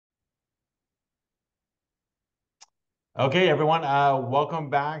Okay, everyone, welcome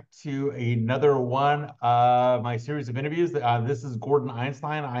back to another one of my series of interviews. This is Gordon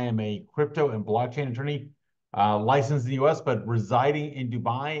Einstein. I am a crypto and blockchain attorney, licensed in the US, but residing in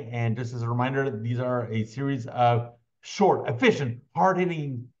Dubai. And just as a reminder, these are a series of short, efficient,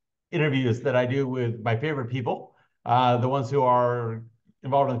 hard-hitting interviews that I do with my favorite people, the ones who are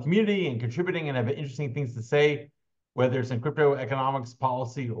involved in the community and contributing and have interesting things to say, whether it's in crypto, economics,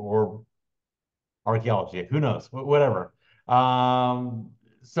 policy, or archaeology, who knows, whatever.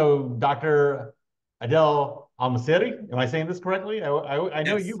 So Dr. Adel ElMessiry, am I saying this correctly? I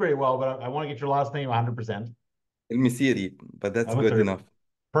know you Yes, very well, but I want to get your last name 100%. ElMessiry, but that's good ElMessiry. enough.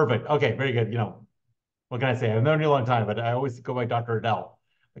 Perfect. Okay, very good. What can I say? I've known you a long time, but I always go by Dr. Adele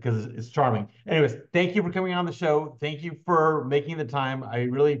because it's charming. Anyways, thank you for coming on the show. Thank you for making the time. I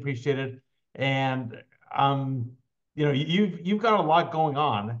really appreciate it. And um, you've got a lot going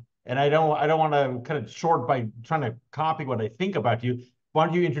on, and I don't want to cut it short by trying to copy what I think about you. Why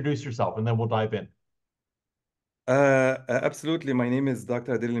don't you introduce yourself and then we'll dive in. Absolutely. My name is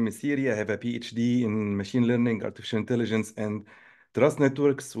Dr. Adel ElMessiry. I have a PhD in machine learning, artificial intelligence, and trust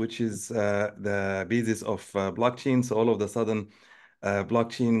networks, which is the basis of blockchain. So all of a sudden,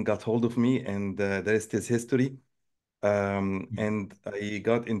 blockchain got hold of me, and the rest is history. And I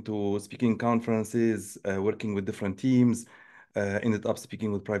got into speaking conferences, working with different teams, ended up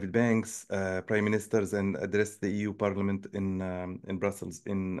speaking with private banks, prime ministers, and addressed the EU Parliament in Brussels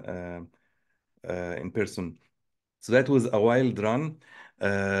in person. So that was a wild run.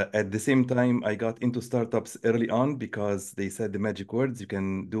 At the same time, I got into startups early on because they said the magic words. You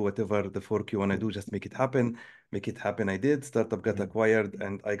can do whatever the fork you want to do, just make it happen. Make it happen. I did. Startup got acquired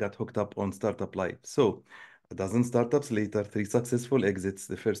and I got hooked up on startup life. So a dozen startups later, three successful exits.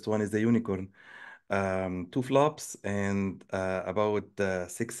 The first one is the unicorn. Two flops and about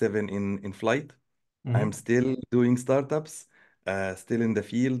six, seven in flight. I'm Mhm. still doing startups, still in the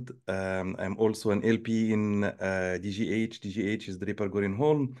field. I'm also an LP in DGH. DGH is Draper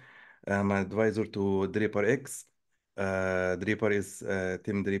Gorenholm. I'm an advisor to Draper X. Draper is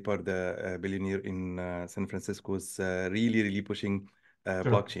Tim Draper, the billionaire in San Francisco, is really pushing Sure.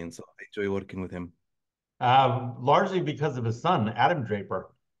 blockchain. So I enjoy working with him. Largely because of his son, Adam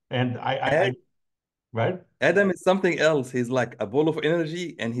Draper. And right? Adam is something else. He's like a ball of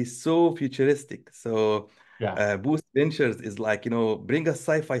energy and he's so futuristic. So Yeah. Boost Ventures is like, bring us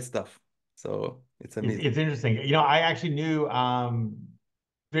sci-fi stuff. So it's It's amazing. interesting. I actually knew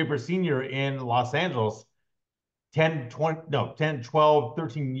Draper Sr. in Los Angeles 10, 20, no, 10, 12,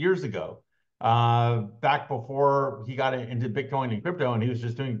 13 years ago, back before he got into Bitcoin and crypto, and he was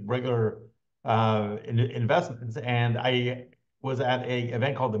just doing regular investments. And I was at a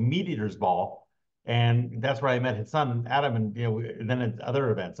event called the Meat Eaters Ball, and that's where I met his son Adam, and then at other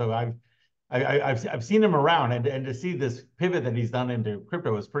events. So I've seen him around, and to see this pivot that he's done into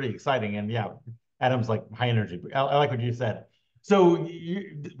crypto is pretty exciting. And yeah, Adam's like high energy. I like what you said. So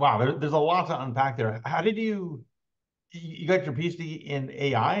wow, there's a lot to unpack there. How did you got your PhD in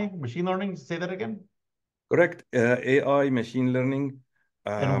AI, machine learning? Say that again. Correct. AI, machine learning.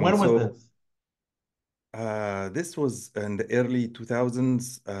 And when was So this? this was in the early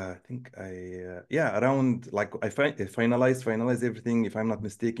 2000s. I think yeah, around like I finalized everything, if I'm not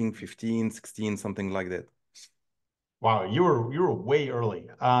mistaken, 15, 16, something like that. Wow, you were way early.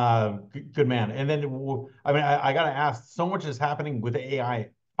 Good man. And then I mean, I gotta ask, so much is happening with AI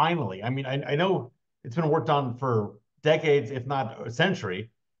finally. I mean, I know it's been worked on for decades, if not a century,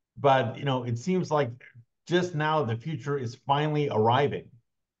 but it seems like just now the future is finally arriving.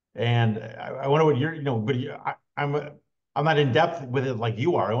 And I wonder what your, but I'm not in depth with it like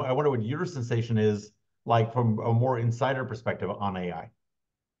you are. I wonder what your sensation is like from a more insider perspective on AI.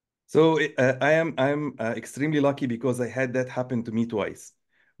 So I'm extremely lucky because I had that happen to me twice,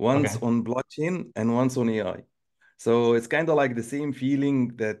 once Okay. on blockchain and once on AI. So it's kind of like the same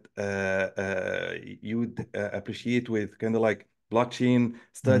feeling that you'd appreciate with kind of like blockchain, Mm,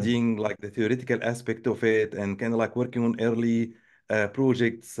 studying like the theoretical aspect of it, and kind of like working on early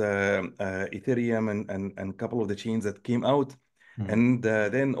projects, Ethereum and a couple of the chains that came out, mm. and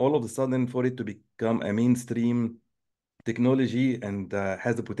then all of a sudden for it to become a mainstream technology and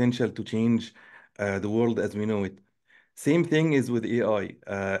has the potential to change the world as we know it. Same thing is with AI.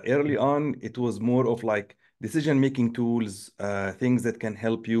 Early on, it was more of like decision-making tools, things that can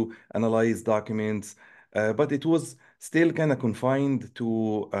help you analyze documents, but it was still kind of confined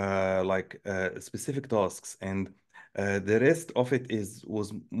to specific tasks, and the rest of it is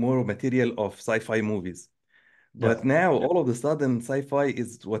was more material of sci-fi movies. Yes. But now, all of a sudden, sci-fi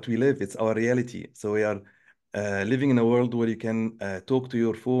is what we live. It's our reality. So we are living in a world where you can talk to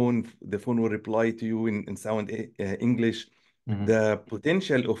your phone, the phone will reply to you in sound English. Hmm. The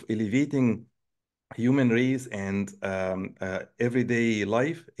potential of elevating human race and everyday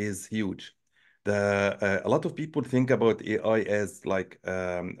life is huge. A lot of people think about AI as like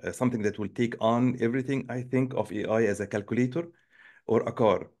something that will take on everything. I think of AI as a calculator or a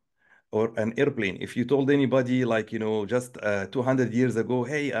car or an airplane. If you told anybody like, just 200 years ago,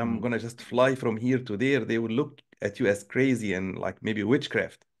 hey, I'm Hmm. gonna just fly from here to there, they would look at you as crazy and like maybe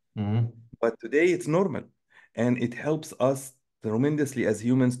witchcraft. Hmm. But today it's normal and it helps us tremendously as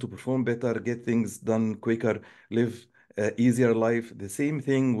humans to perform better, get things done quicker, live easier life. The same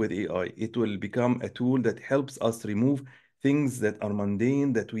thing with AI. It will become a tool that helps us remove things that are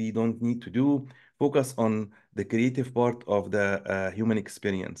mundane that we don't need to do, focus on the creative part of the human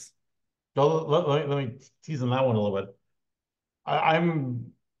experience. So let me tease on that one a little bit.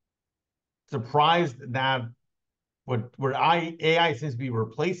 I'm surprised that where AI seems to be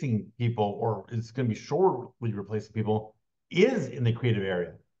replacing people, or it's going to be shortly replacing people, is in the creative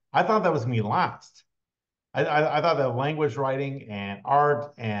area. I thought that was going to be last. I thought that language writing and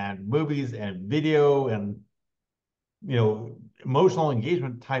art and movies and video and emotional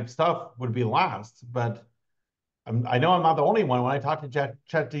engagement type stuff would be last. But I know I'm not the only one. When I talk to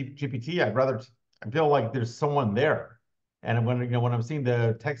GPT, I feel like there's someone there. And when I'm seeing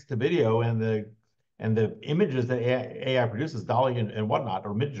the text to video and the images that AI produces, Dolly and whatnot,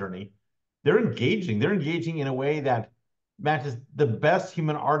 or Midjourney, they're engaging. They're engaging in a way that matches the best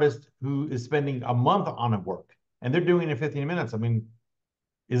human artist who is spending a month on a work, and they're doing it in 15 minutes. I mean,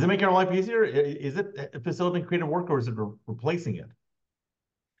 is it making our life easier? Is it facilitating creative work, or is it replacing it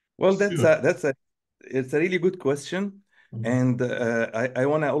Well, soon? it's a really good question, Mhm. and I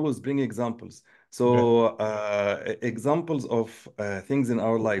want to always bring examples. Okay. So examples of things in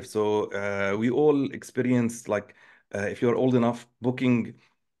our life. So we all experience like if you're old enough, booking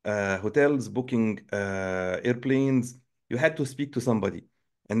hotels, booking airplanes, you had to speak to somebody,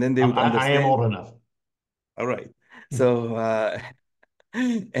 and then they would I am understand. old enough. All right. So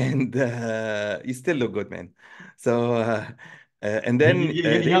and you still look good, man. So and then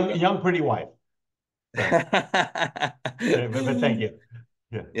they would. Young, pretty wife. Sorry, but thank you.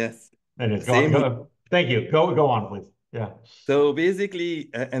 Yeah, Yes, anyways, go on. same here. Thank you. Go on, please. Yeah. So basically,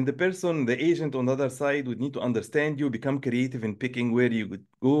 and the person, the agent on the other side would need to understand you, become creative in picking where you would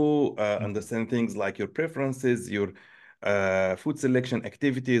go, understand things like your preferences, your food selection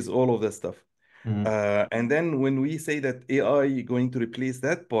activities, all of that stuff. And then when we say that AI going to replace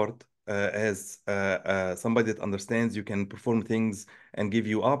that part as somebody that understands you can perform things and give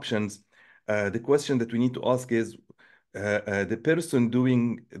you options, the question that we need to ask is, the person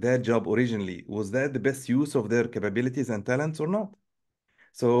doing that job originally, was that the best use of their capabilities and talents or not?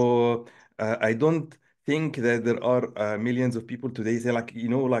 So I don't think that there are millions of people today say like,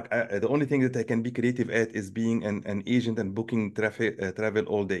 like the only thing that I can be creative at is being an agent and booking traffic travel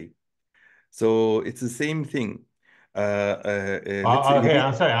all day. So it's the same thing. Let's Okay, elevate.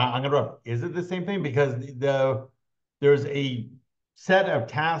 I'm sorry. I'm gonna interrupt. Is it the same thing? Because there's a set of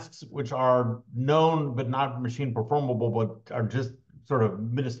tasks which are known but not machine performable, but are just sort of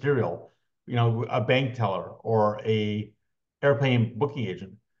ministerial. A bank teller or a airplane booking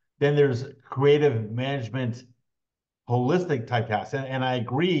agent. Then there's creative management holistic type tasks. And I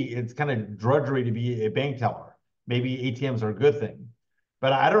agree, it's kind of drudgery to be a bank teller. Maybe ATMs are a good thing,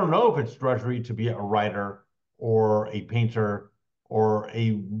 but I don't know if it's drudgery to be a writer or a painter or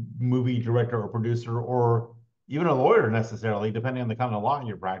a movie director or producer or even a lawyer necessarily, depending on the kind of law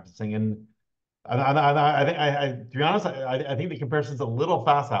you're practicing. And I think, to be honest, I think the comparison's a little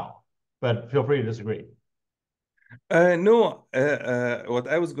facile, but feel free to disagree. No, what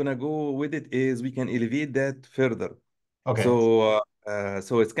I was gonna go with it is we can elevate that further. Okay.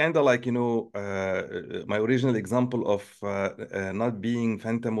 So it's kind of like, my original example of not being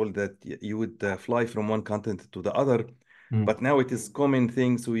phantom that you would fly from one continent to the other, Mm-hmm. but now it is common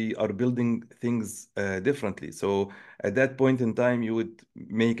things. We are building things differently. So at that point in time, you would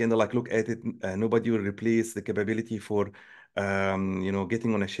make kind of like look at it. Nobody will replace the capability for,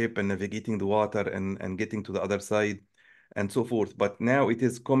 getting on a ship and navigating the water and getting to the other side and so forth. But now it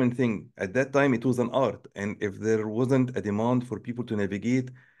is common thing. At that time, it was an art, and if there wasn't a demand for people to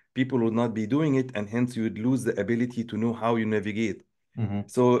navigate, people would not be doing it, and hence you would lose the ability to know how you navigate. Mm-hmm.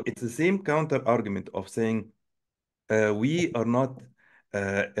 So it's the same counter argument of saying we are not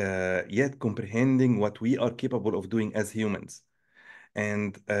yet comprehending what we are capable of doing as humans.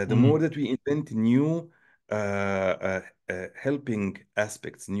 And the more Mm-hmm. that we invent new helping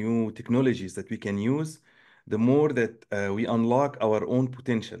aspects, new technologies that we can use, the more that we unlock our own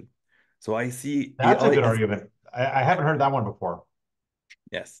potential. So I see That's a AI good as, argument. I haven't heard that one before.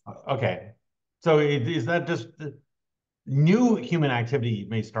 yes, Okay. So is that just new human activity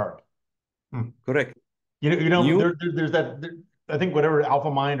may start? Hmm. correct. New, There's that. I think whatever Alpha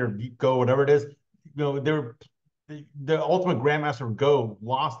Mind or Deep Go, whatever it is, the ultimate grandmaster of Go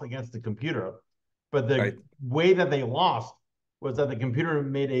lost against the computer, but the right? way that they lost was that the computer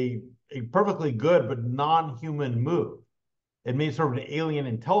made a perfectly good but non-human move. It made sort of an alien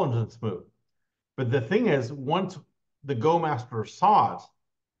intelligence move. But the thing is, once the Go master saw it,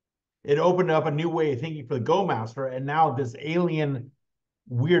 it opened up a new way of thinking for the Go master, and now this alien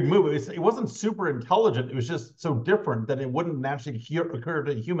weird move. It wasn't super intelligent. It was just so different that it wouldn't naturally occur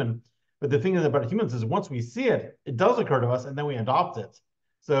to a human. But the thing about humans is once we see it, it does occur to us, and then we adopt it.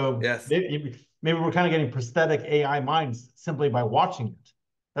 So Yes, maybe we're kind of getting prosthetic AI minds simply by watching it.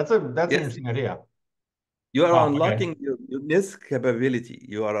 That's an yes. interesting idea. You are Wow. Okay. unlocking your next capability.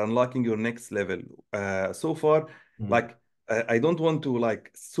 You are unlocking your next level. So far, Mm, like I don't want to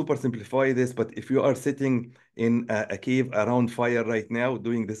like super simplify this, but if you are sitting in a cave around fire right now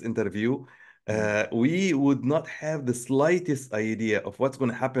doing this interview, mm. we would not have the slightest idea of what's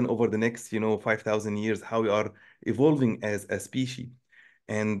going to happen over the next, 5,000 years, how we are evolving as a species.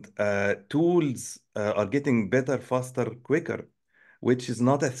 And tools are getting better, faster, quicker, which is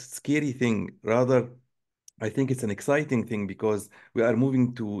not a scary thing. Rather, I think it's an exciting thing because we are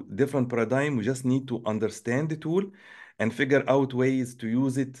moving to different paradigm. We just need to understand the tool and figure out ways to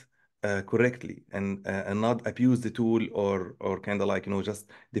use it correctly and not abuse the tool or kind of like, just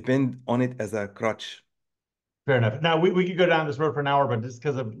depend on it as a crutch. Fair enough. Now we could go down this road for an hour, but just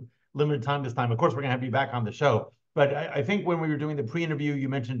because of limited time this time, of course we're gonna have you back on the show. But I think when we were doing the pre-interview, you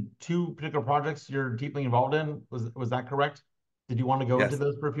mentioned two particular projects you're deeply involved in. Was that correct? Did you want to go into Yes.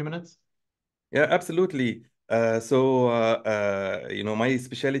 those for a few minutes? Yeah, absolutely. My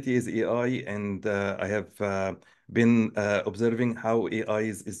specialty is AI, and I have been observing how AI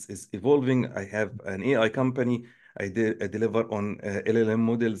is evolving. I have an AI company. I deliver on LLM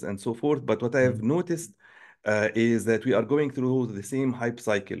models and so forth. But what I have Mhm. noticed is that we are going through the same hype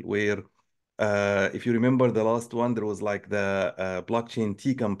cycle where, if you remember the last one, there was like the blockchain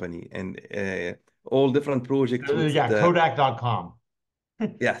tea company and all different projects with Yeah, the Kodak.com.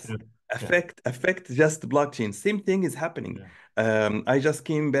 yes, Yeah, yeah, affect just blockchain. Same thing is happening. yeah. I just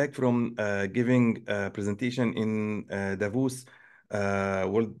came back from giving a presentation in Davos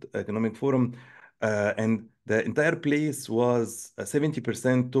World Economic Forum, and the entire place was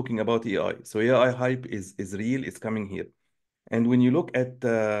 70% talking about AI. So AI hype is real. It's coming here. And when you look at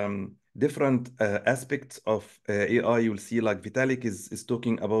different aspects of AI, you'll see like Vitalik is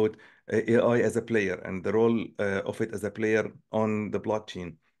talking about AI as a player and the role of it as a player on the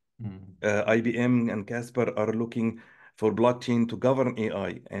blockchain. Mm. IBM and Casper are looking for blockchain to govern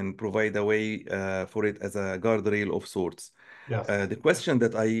AI and provide a way for it as a guardrail of sorts. Yes. The question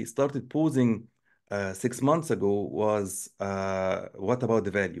that I started posing 6 months ago was, what about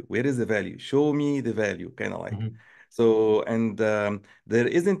the value? Where is the value? Show me the value, kind of like. Mhm. So, and there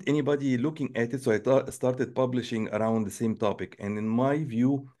isn't anybody looking at it. So started publishing around the same topic. And in my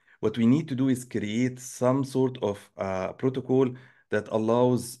view, what we need to do is create some sort of protocol that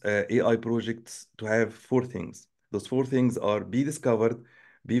allows AI projects to have four things. Those four things are be discovered,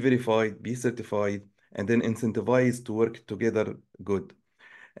 be verified, be certified, and then incentivized to work together good.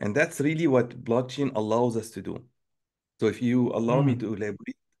 And that's really what blockchain allows us to do. So if you allow me Mm. to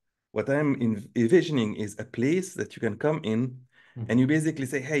elaborate, what I'm envisioning is a place that you can come in and you Mhm. basically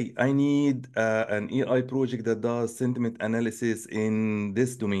say, hey, I need an AI project that does sentiment analysis in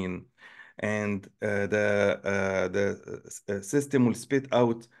this domain. And the system will spit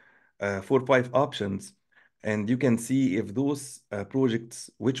out 4 or 5 options. And you can see if those projects,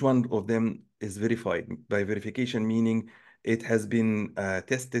 which one of them is verified. By verification, meaning it has been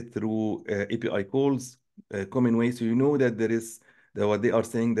tested through API calls, common way. So you know that there is what they are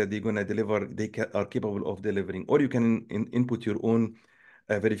saying that they're going to deliver, are capable of delivering, or you can input your own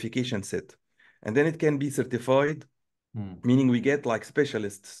verification set. And then it can be certified, Mm. meaning we get like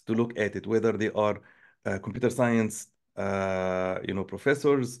specialists to look at it, whether they are computer science,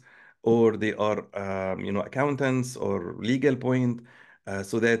 professors, or they are, accountants or legal point,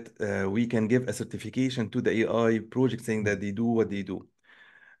 so that we can give a certification to the AI project saying that Mm. they do what they do.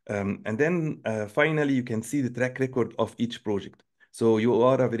 And then finally, you can see the track record of each project. So you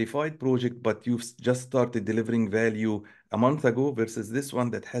are a verified project, but you've just started delivering value a month ago versus this one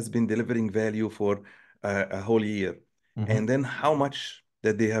that has been delivering value for a whole year. And Mhm. then how much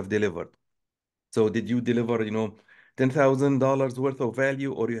that they have delivered. So did you deliver, $10,000 worth of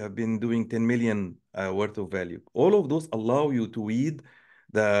value, or you have been doing 10 million worth of value? All of those allow you to weed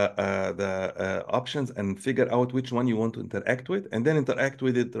the options and figure out which one you want to interact with, and then interact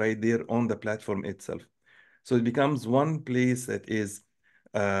with it right there on the platform itself. So it becomes one place that is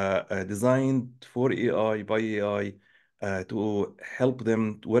designed for AI by AI to help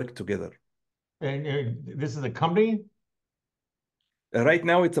them to work together. And this is a company. Right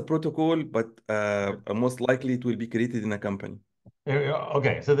now, it's a protocol, but most likely it will be created in a company.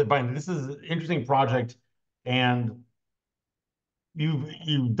 Okay, so fine. This is an interesting project, and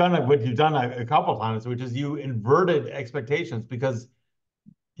you've done it. What you've done a couple of times, which is you inverted expectations because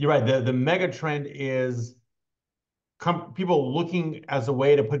you're right. The mega trend is people looking as a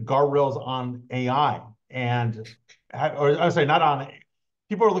way to put guardrails on AI and or I'm sorry, not on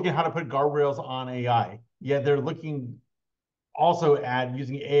people are looking at how to put guardrails on AI. Yet they're looking also at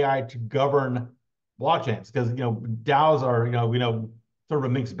using AI to govern blockchains because DAOs are sort of a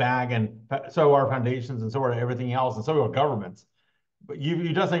mixed bag, and so are foundations, and so are everything else, and so are governments. But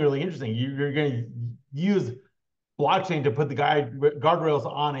you done something really interesting. You're going to use blockchain to put the guardrails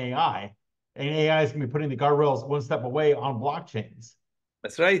on AI, and AI is going to be putting the guardrails one step away on blockchains.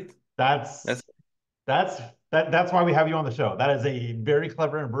 That's right. That's That's that's that's why we have you on the show. That is a very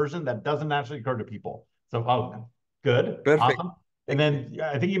clever inversion that doesn't naturally occur to people. So, oh, good, perfect. awesome. And then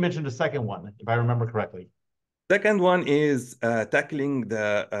I think you mentioned a second one, if I remember correctly. Second one is tackling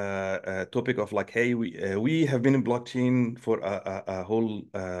the topic of like, hey, we have been in blockchain for a whole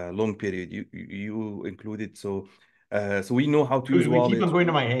long period. You included, so we know how to use We keep on wallets. going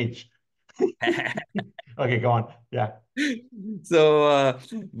to my age. Okay, go on. Yeah. So,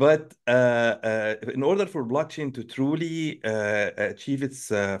 but in order for blockchain to truly achieve its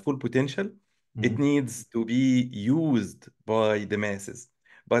full potential, it Mhm. needs to be used by the masses.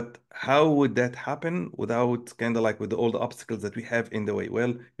 But how would that happen without kind of like with all the obstacles that we have in the way?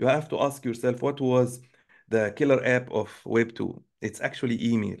 Well, you have to ask yourself, what was the killer app of Web 2? It's actually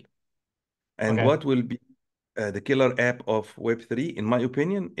email. And Okay. what will be the killer app of Web 3? In my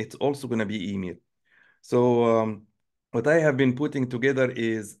opinion, it's also going to be email. So what I have been putting together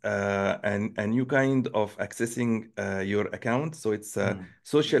is a new kind of accessing your account. So it's a Mhm.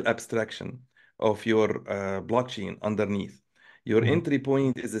 social abstraction of your blockchain underneath. Your Mhm. entry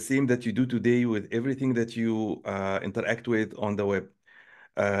point is the same that you do today with everything that you interact with on the web.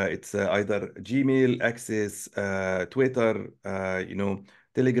 It's either Gmail, Access, Twitter,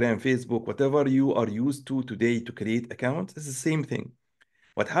 Telegram, Facebook, whatever you are used to today to create accounts. It's the same thing.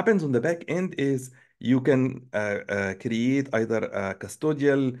 What happens on the back end is you can create either a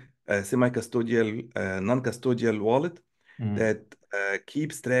custodial, semi-custodial, non-custodial wallet Mhm. that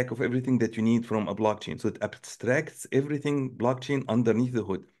keeps track of everything that you need from a blockchain. So it abstracts everything blockchain underneath the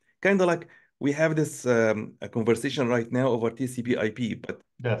hood. Kind of like we have this a conversation right now over TCP/IP, but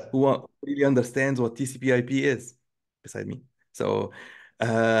Yes. who really understands what TCP/IP is beside me? So,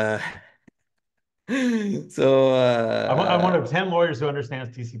 uh, so. I'm one of 10 lawyers who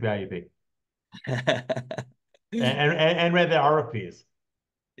understands TCP/IP and read the RFPs.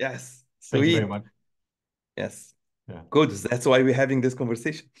 Yes, Thank you very sweet. much. Yes, Yeah. good. That's why we're having this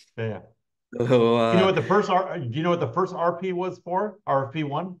conversation. Yeah. Yeah. So, Do you know what the first RP was for? RFP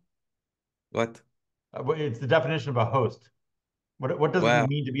one? what? It's the definition of a host. What does it Wow.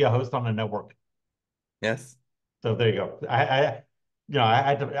 mean to be a host on a network? Yes. So there you go. I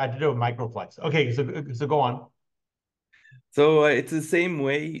had to do a microflex. Okay, so go on. So it's the same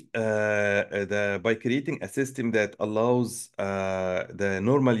way by creating a system that allows the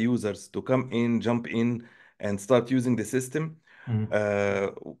normal users to come in, jump in, and start using the system. Mhm. Uh,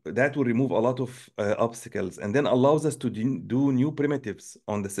 that will remove a lot of obstacles and then allows us to do new primitives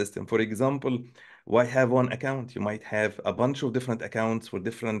on the system. For example, why have one account? You might have a bunch of different accounts for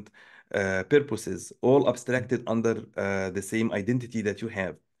different purposes, all abstracted under the same identity that you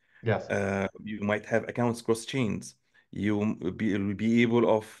have. Yes. You might have accounts cross chains. Will be able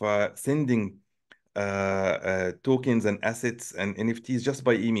of sending tokens and assets and NFTs just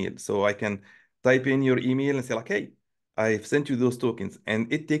by email. So I can type in your email and say like, hey, I've sent you those tokens,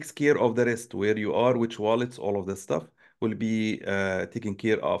 and it takes care of the rest, where you are, which wallets, all of this stuff will be taken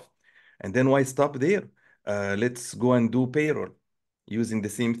care of. And then why stop there? Let's go and do payroll using the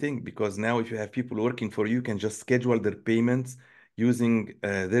same thing, because now if you have people working for you, you can just schedule their payments using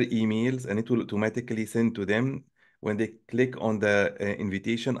their emails, and it will automatically send to them when they click on the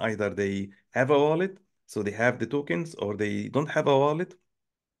invitation. Either they have a wallet, so they have the tokens, or they don't have a wallet.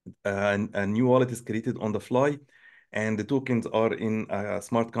 And a new wallet is created on the fly, and the tokens are in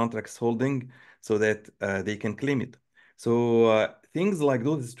smart contracts holding so that they can claim it. So things like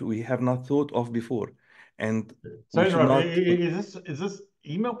those we have not thought of before, and we Sorry to should interrupt. not. Is this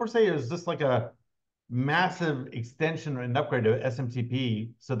email per se, or is this like a massive extension and upgrade to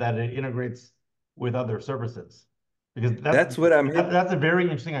SMTP so that it integrates with other services. Because That's where I'm heading. that's a very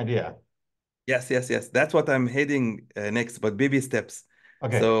interesting idea. Yes, yes, yes. That's what I'm heading next, but baby steps.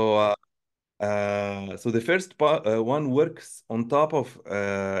 Okay. So, so the first one works on top of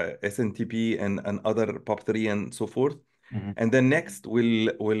SNTP and other POP3 and so forth. Mhm. And then next,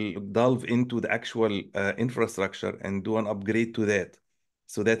 we'll delve into the actual infrastructure and do an upgrade to that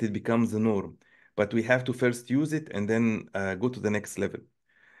so that it becomes the norm. But we have to first use it and then go to the next level.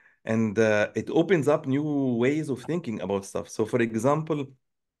 And it opens up new ways of thinking about stuff. So, for example,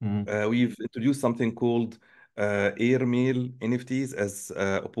 Mhm. we've introduced something called airmail NFTs as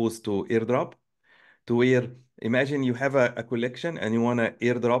opposed to airdrop, to where imagine you have a collection and you want to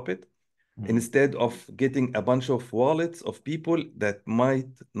airdrop it Mhm. instead of getting a bunch of wallets of people that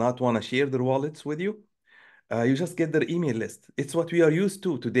might not want to share their wallets with you. You just get their email list. It's what we are used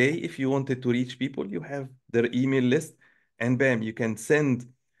to today. If you wanted to reach people, you have their email list, and bam, you can send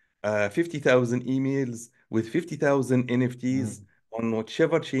 50,000 emails with 50,000 NFTs Mhm. on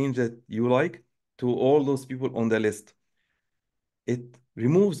whichever change that you like to all those people on the list. It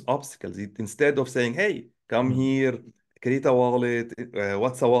removes obstacles. Instead of saying, hey, come Mhm. here, create a wallet,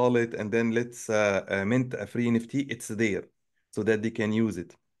 what's a wallet, and then let's mint a free NFT, it's there so that they can use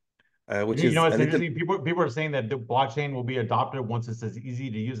it, which You know, is it's a little, interesting. People are saying that the blockchain will be adopted once it's as easy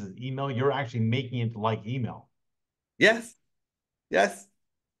to use as email. You're actually making it like email. yes, yes.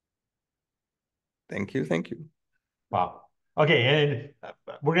 Thank you, thank you. Wow. Okay, and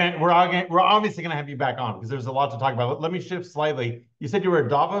we're obviously gonna have you back on because there's a lot to talk about. Let me shift slightly. You said you were at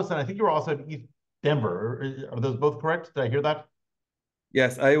Davos, and I think you were also at East Denver. Are those both correct? Did I hear that?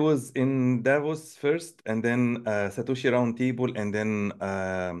 Yes, I was in Davos first, and then Satoshi Roundtable, and then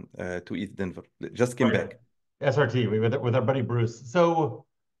to East Denver. Just came Right. back. SRT with our buddy Bruce. So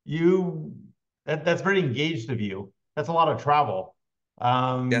you that's very engaged of you. That's a lot of travel.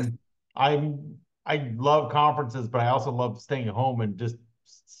 Yes. I love conferences, but I also love staying home and just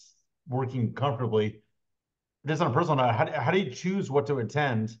working comfortably. Just on a personal note, how do you choose what to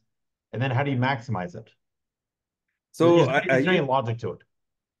attend, and then how do you maximize it? So Is there any logic to it?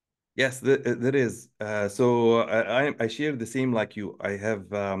 yes, there is. So I share the same like you. I have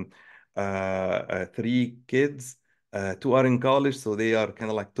three kids. Two are in college, so they are kind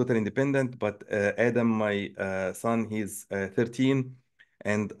of like totally independent. But Adam, my son, he's 13,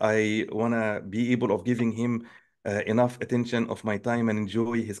 and I wanna be able of giving him enough attention of my time and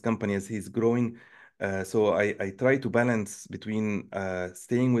enjoy his company as he's growing. So I try to balance between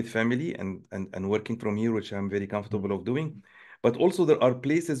staying with family and working from here, which I'm very comfortable of doing, but also there are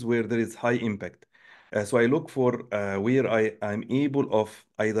places where there is high impact. So I look for where I'm able of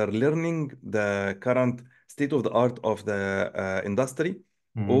either learning the current state of the art of the industry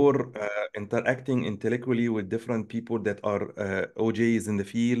Mhm. or interacting intellectually with different people that are OJs in the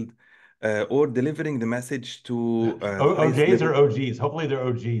field or delivering the message to the highest OJs level. or OGs? Hopefully they're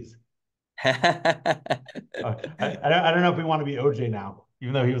OGs. I don't know if we want to be OJ now,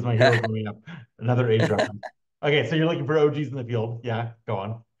 even though he was my hero growing up. Another age reference. Okay, so you're looking for OGs in the field. Yeah, go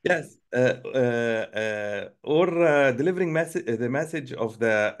on. Yes, or delivering the message of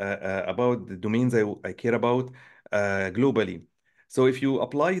the about the domains I care about globally. So if you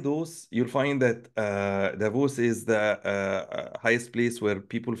apply those, you'll find that Davos is the highest place where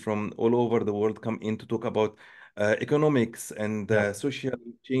people from all over the world come in to talk about economics and Yep. social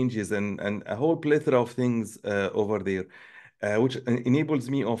changes and a whole plethora of things over there, which enables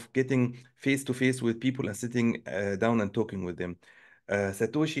me of getting face to face with people and sitting down and talking with them.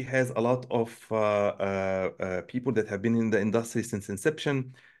 Satoshi has a lot of people that have been in the industry since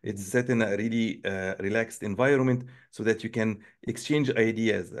inception. It's Mhm. set in a really relaxed environment so that you can exchange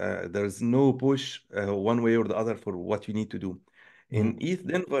ideas. There's no push one way or the other for what you need to do. In Mhm. East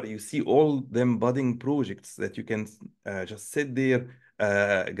Denver, you see all them budding projects that you can just sit there,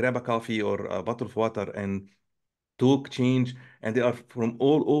 grab a coffee or a bottle of water and talk, change, and they are from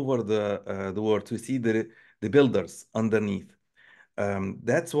all over the world to see the builders underneath.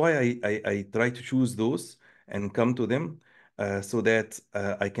 That's why I try to choose those and come to them so that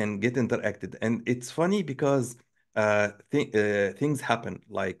I can get interacted. And it's funny because things happen.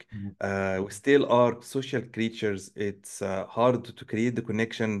 Like Mhm. we still are social creatures. It's hard to create the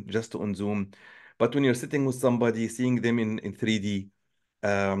connection just on Zoom. But when you're sitting with somebody, seeing them in 3D,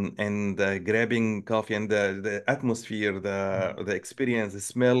 and grabbing coffee and the atmosphere, the experience, the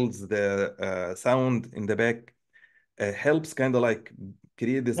smells, the sound in the back helps kind of like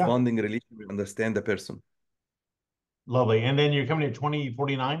create this Yeah, bonding relation to understand the person. lovely. And then you're coming to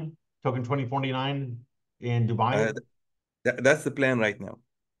 2049, token 2049 in Uh, Dubai. that's the plan right now.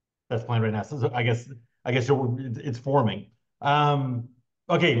 that's planned right now. So I guess it's forming. Um,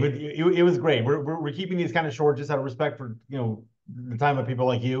 okay, it was great. We're keeping these kind of short just out of respect for the time of people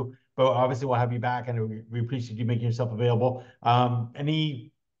like you. But obviously we'll have you back, and we appreciate you making yourself available.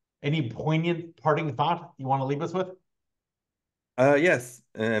 Any poignant parting thought you want to leave us with? Yes,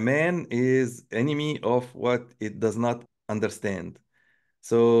 man is enemy of what it does not understand.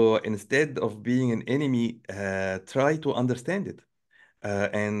 So instead of being an enemy, try to understand it.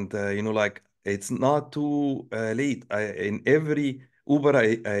 And like it's not too late. In every Uber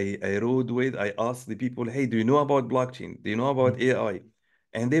I rode with, I asked the people, hey, do you know about blockchain? Do you know about AI?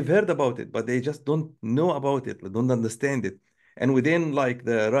 And they've heard about it, but they just don't know about it, they don't understand it. And within like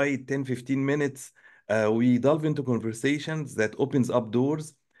the right 10, 15 minutes, we delve into conversations that opens up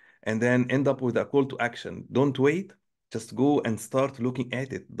doors and then end up with a call to action. Don't wait, just go and start looking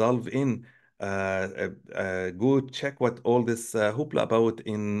at it, delve in, go check what all this hoopla about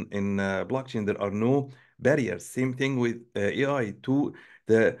in blockchain. There are no barriers. Same thing with AI.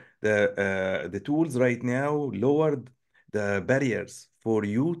 The tools right now lowered the barriers for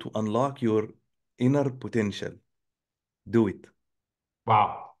you to unlock your inner potential. Do it.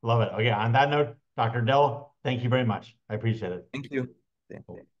 Wow, love it. Okay, on that note, Dr. Dell, thank you very much. I appreciate it. Thank you.